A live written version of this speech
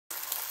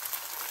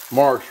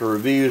Mark's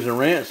Reviews and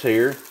Rants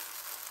here.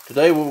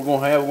 Today what we're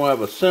going to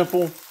have a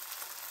simple,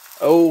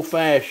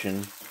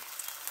 old-fashioned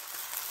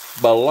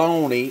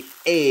bologna,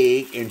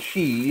 egg, and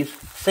cheese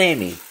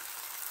Sammy.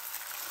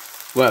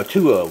 We'll have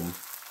two of them.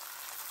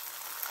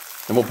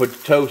 I'm going to put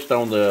the toast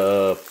on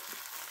the,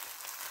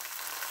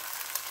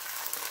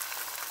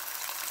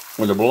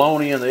 when the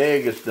bologna and the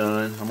egg is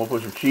done, I'm going to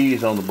put some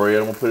cheese on the bread.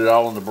 I'm going to put it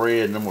all on the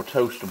bread, and then we'll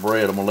toast the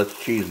bread. I'm going to let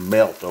the cheese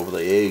melt over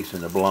the eggs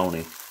and the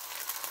bologna.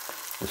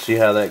 Let's see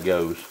how that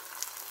goes.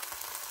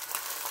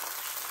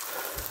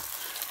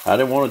 I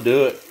didn't want to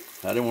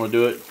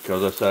do it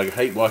because I said I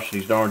hate washing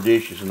these darn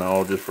dishes and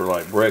all just for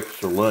like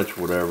breakfast or lunch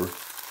or whatever.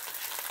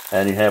 I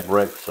didn't even have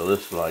breakfast, so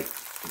this is like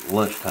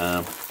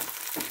lunchtime.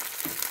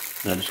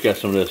 And I just got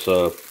some of this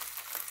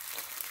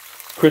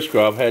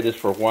Crisco. I've had this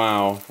for a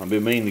while. I've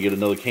been meaning to get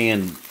another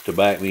can to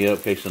back me up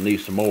in case I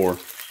need some more.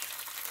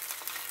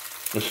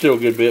 There's still a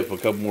good bit for a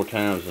couple more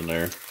times in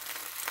there.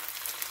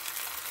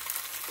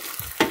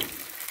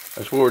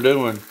 That's what we're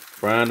doing.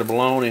 Frying the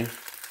bologna.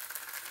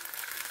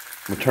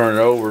 I'm going to turn it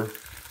over.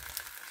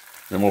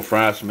 Then we'll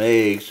fry some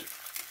eggs.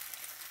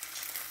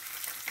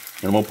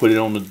 And I'm going to put it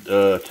on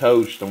the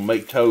toast. I'm going to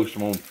make toast.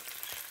 I'm going to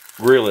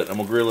grill it. I'm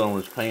going to grill it on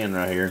this pan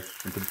right here.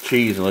 And put the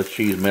cheese and let the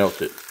cheese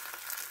melt it.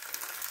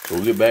 So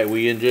we'll get back with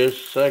you in just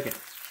a second.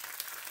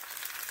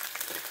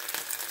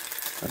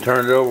 I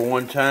turned it over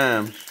one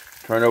time.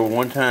 I'm going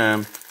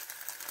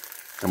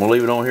to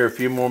leave it on here a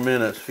few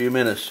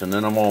minutes. And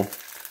then I'm going to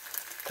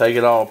take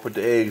it off, put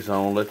the eggs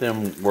on, let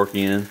them work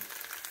in.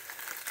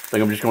 I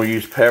think I'm just going to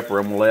use pepper.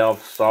 I'm going to lay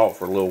off the salt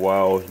for a little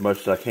while, as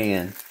much as I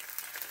can.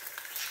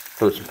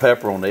 Put some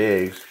pepper on the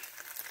eggs.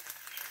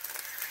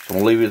 So I'm going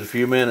to leave it a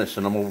few minutes,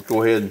 and I'm going to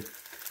go ahead and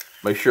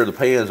make sure the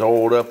pan's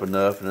oiled up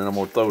enough, and then I'm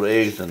going to throw the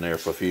eggs in there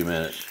for a few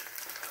minutes.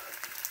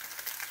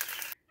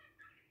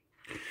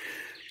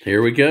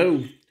 Here we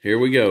go.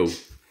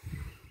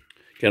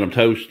 Got them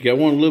toasted. Got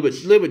one a little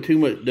bit too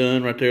much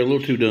done right there, a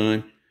little too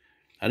done.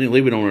 I didn't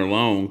leave it on there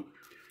long.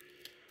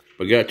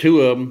 But got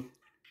two of them.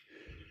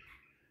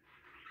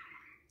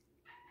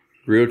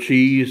 Grilled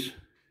cheese,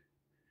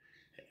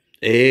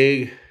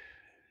 egg,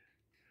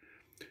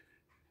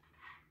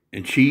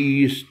 and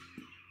cheese,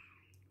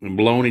 and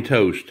bologna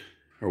toast,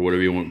 or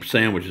whatever you want,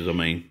 sandwiches, I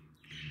mean.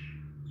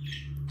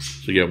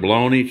 So you got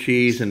bologna,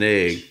 cheese, and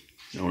egg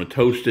on a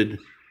toasted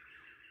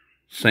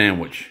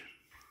sandwich.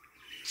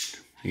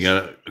 You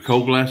got a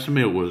cold glass of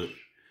milk with it.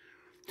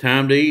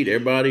 Time to eat,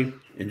 everybody.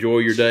 Enjoy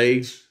your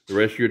day, the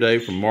rest of your day,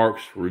 from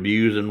Mark's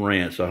Reviews and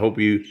Rants. I hope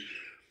you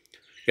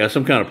got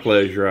some kind of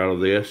pleasure out of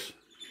this.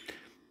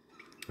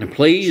 And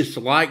please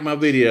like my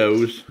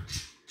videos.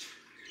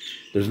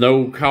 There's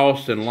no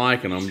cost in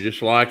liking them.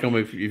 Just like them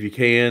if you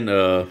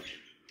can.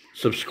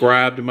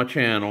 Subscribe to my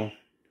channel.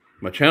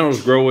 My channel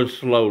is growing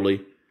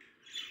slowly.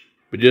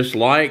 But just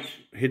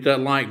hit that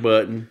like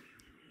button.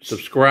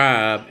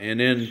 Subscribe. And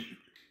then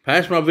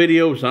pass my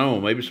videos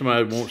on. Maybe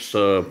somebody wants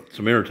some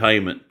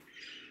entertainment.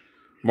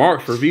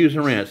 Mark's Reviews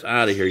and Rants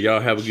out of here. Y'all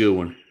have a good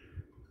one.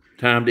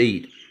 Time to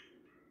eat.